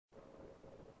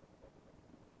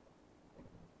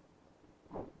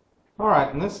All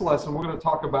right, in this lesson we're going to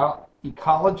talk about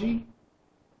ecology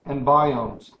and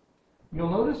biomes. You'll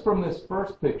notice from this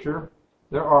first picture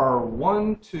there are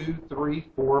 1, 2, 3,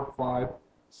 4, 5,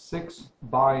 6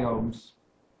 biomes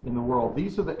in the world.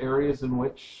 These are the areas in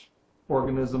which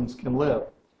organisms can live.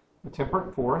 The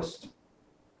temperate forest,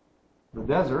 the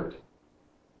desert,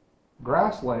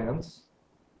 grasslands,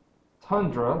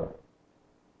 tundra,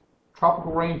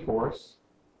 tropical rainforests,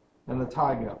 and the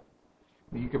taiga.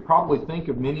 You could probably think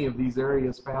of many of these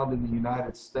areas found in the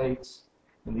United States.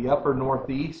 In the upper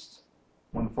northeast,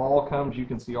 when fall comes, you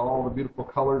can see all the beautiful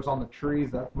colors on the trees.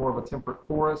 That's more of a temperate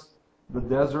forest. The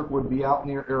desert would be out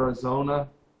near Arizona,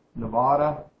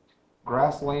 Nevada.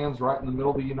 Grasslands right in the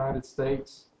middle of the United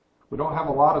States. We don't have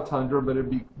a lot of tundra, but it'd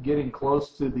be getting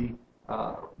close to the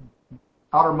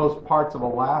outermost parts of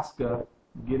Alaska,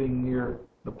 getting near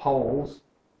the poles.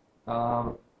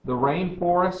 The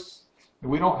rainforests,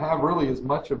 we don't have really as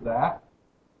much of that,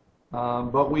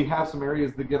 but we have some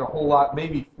areas that get a whole lot.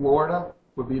 Maybe Florida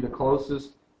would be the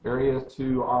closest area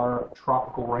to our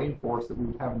tropical rainforest that we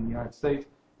would have in the United States.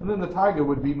 And then the taiga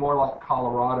would be more like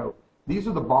Colorado. These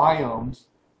are the biomes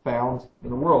found in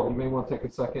the world. You may want to take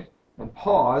a second and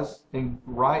pause and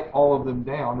write all of them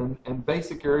down and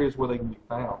basic areas where they can be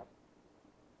found.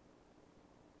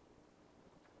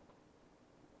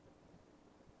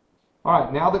 All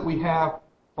right, now that we have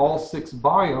all 6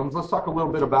 biomes, let's talk a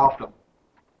little bit about them.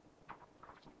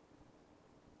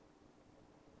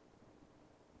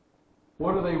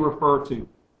 What do they refer to?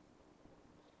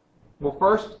 Well,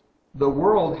 first, the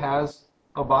world has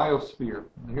a biosphere.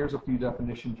 And here's a few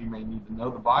definitions you may need to know.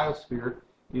 The biosphere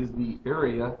is the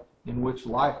area in which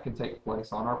life can take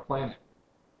place on our planet.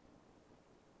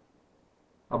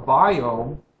 A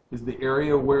biome is the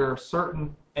area where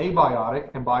certain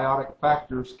abiotic and biotic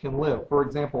factors can live. For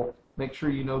example, make sure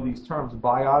you know these terms.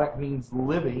 Biotic means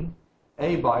living,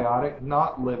 abiotic,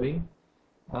 not living.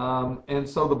 And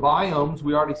so the biomes,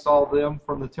 we already saw them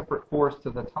from the temperate forest to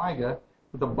the taiga,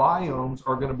 but the biomes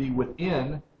are going to be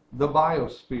within the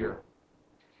biosphere.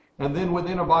 And then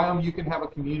within a biome you can have a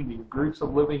community, groups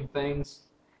of living things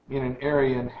in an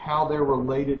area and how they're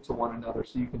related to one another.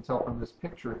 So you can tell from this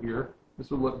picture here, this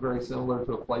would look very similar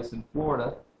to a place in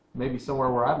Florida, maybe somewhere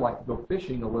where I'd like to go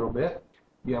fishing a little bit.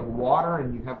 You have water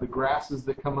and you have the grasses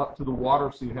that come up to the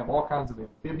water, so you have all kinds of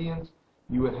amphibians.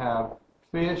 You would have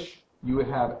fish, you would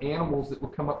have animals that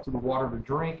would come up to the water to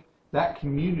drink. That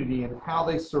community and how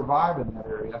they survive in that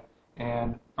area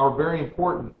and are very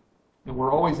important. And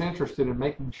we're always interested in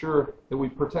making sure that we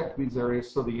protect these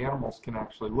areas so the animals can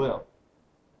actually live.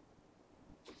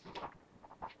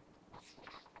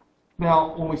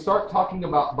 Now, when we start talking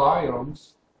about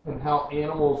biomes and how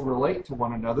animals relate to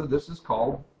one another, this is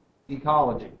called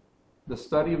ecology, the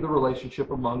study of the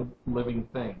relationship among living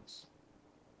things.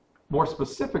 More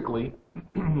specifically,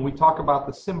 we talk about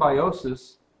the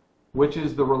symbiosis, which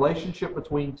is the relationship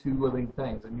between 2 living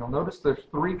things. And you'll notice there's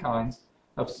 3 kinds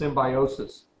of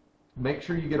symbiosis. Make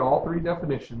sure you get all 3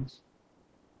 definitions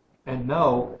and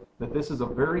know that this is a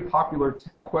very popular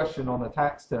question on the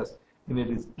tax test, and it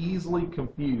is easily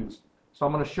confused. So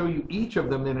I'm going to show you each of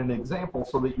them in an example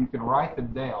so that you can write them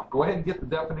down. Go ahead and get the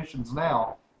definitions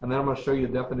now, and then I'm going to show you a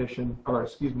definition, or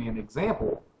excuse me, an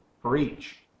example for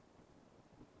each.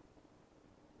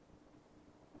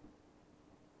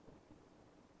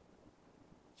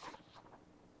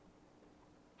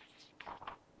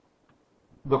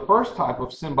 The first type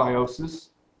of symbiosis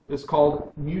is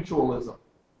called mutualism.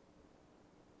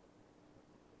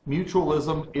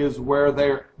 Mutualism is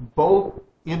where both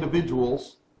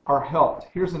individuals are helped.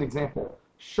 Here's an example.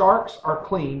 Sharks are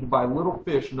cleaned by little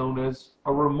fish known as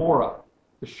a remora.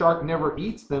 The shark never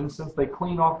eats them since they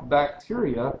clean off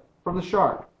bacteria from the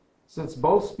shark. Since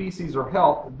both species are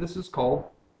helped, this is called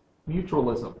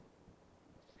mutualism.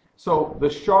 So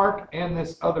the shark and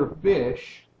this other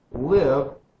fish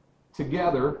live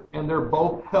together, and they're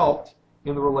both helped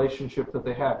in the relationship that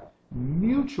they have.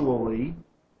 Mutually,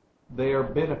 they are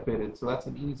benefited. So that's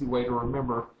an easy way to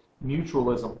remember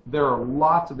mutualism. There are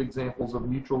lots of examples of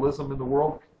mutualism in the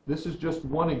world. This is just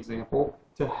one example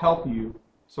to help you.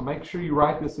 So make sure you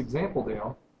write this example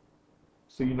down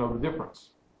so you know the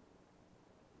difference.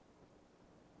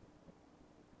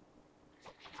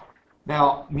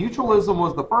 Now, mutualism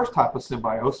was the first type of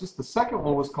symbiosis. The second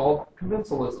one was called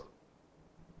commensalism.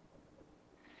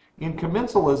 In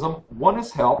commensalism, one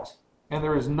is helped and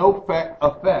there is no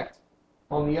effect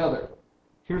on the other.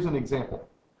 Here's an example.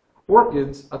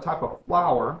 Orchids, a type of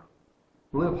flower,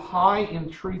 live high in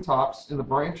treetops in the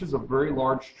branches of very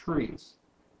large trees.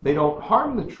 They don't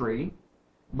harm the tree,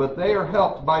 but they are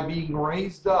helped by being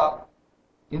raised up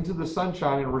into the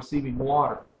sunshine and receiving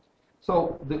water.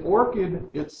 So the orchid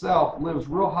itself lives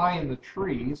real high in the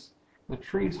trees. The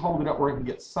trees hold it up where it can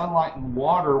get sunlight and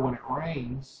water when it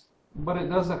rains, but it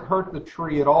doesn't hurt the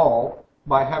tree at all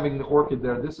by having the orchid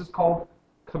there. This is called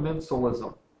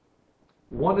commensalism.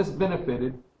 One is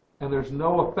benefited, and there's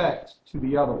no effect to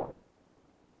the other one.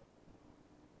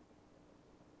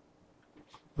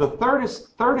 The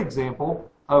third example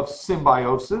of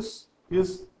symbiosis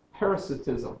is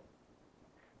parasitism.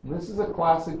 And this is a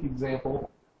classic example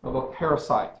of a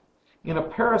parasite. In a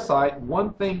parasite,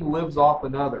 one thing lives off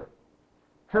another.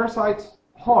 Parasites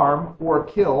harm or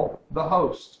kill the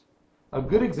host. A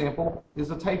good example is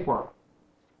a tapeworm.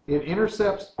 It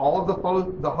intercepts all of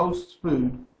the host's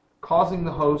food, causing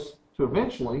the host to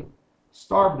eventually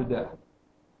starve to death.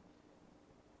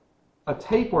 A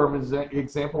tapeworm is an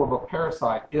example of a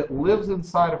parasite. It lives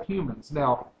inside of humans.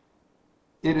 Now,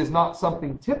 it is not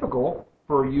something typical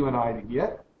for you and I to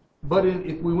get, but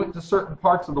if we went to certain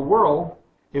parts of the world,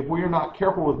 if we are not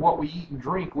careful with what we eat and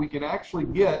drink, we can actually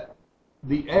get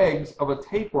the eggs of a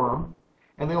tapeworm,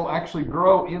 and they'll actually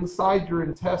grow inside your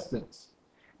intestines.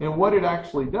 And what it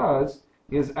actually does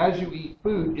is, as you eat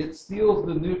food, it steals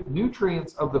the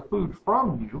nutrients of the food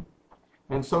from you,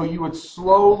 and so you would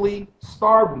slowly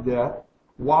starve to death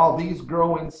while these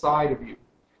grow inside of you.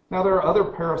 Now, there are other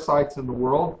parasites in the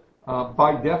world.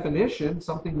 By definition,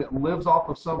 something that lives off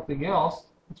of something else,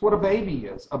 it's what a baby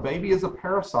is. A baby is a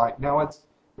parasite. Now,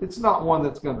 it's not one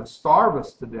that's going to starve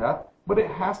us to death, but it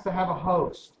has to have a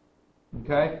host.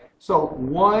 Okay? So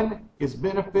one is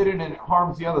benefited and it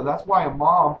harms the other. That's why a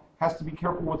mom has to be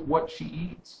careful with what she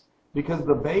eats, because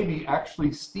the baby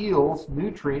actually steals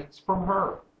nutrients from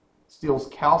her. Steals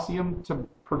calcium to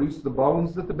produce the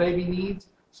bones that the baby needs,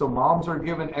 so moms are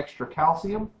given extra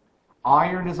calcium.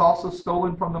 Iron is also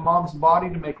stolen from the mom's body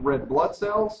to make red blood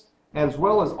cells, as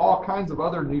well as all kinds of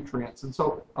other nutrients. And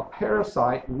so a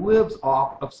parasite lives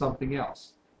off of something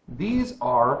else. These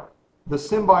are the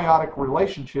symbiotic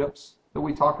relationships that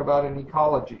we talk about in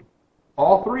ecology.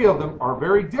 All three of them are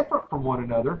very different from one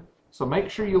another, so make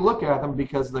sure you look at them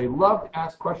because they love to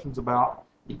ask questions about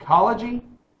ecology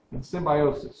and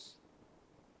symbiosis.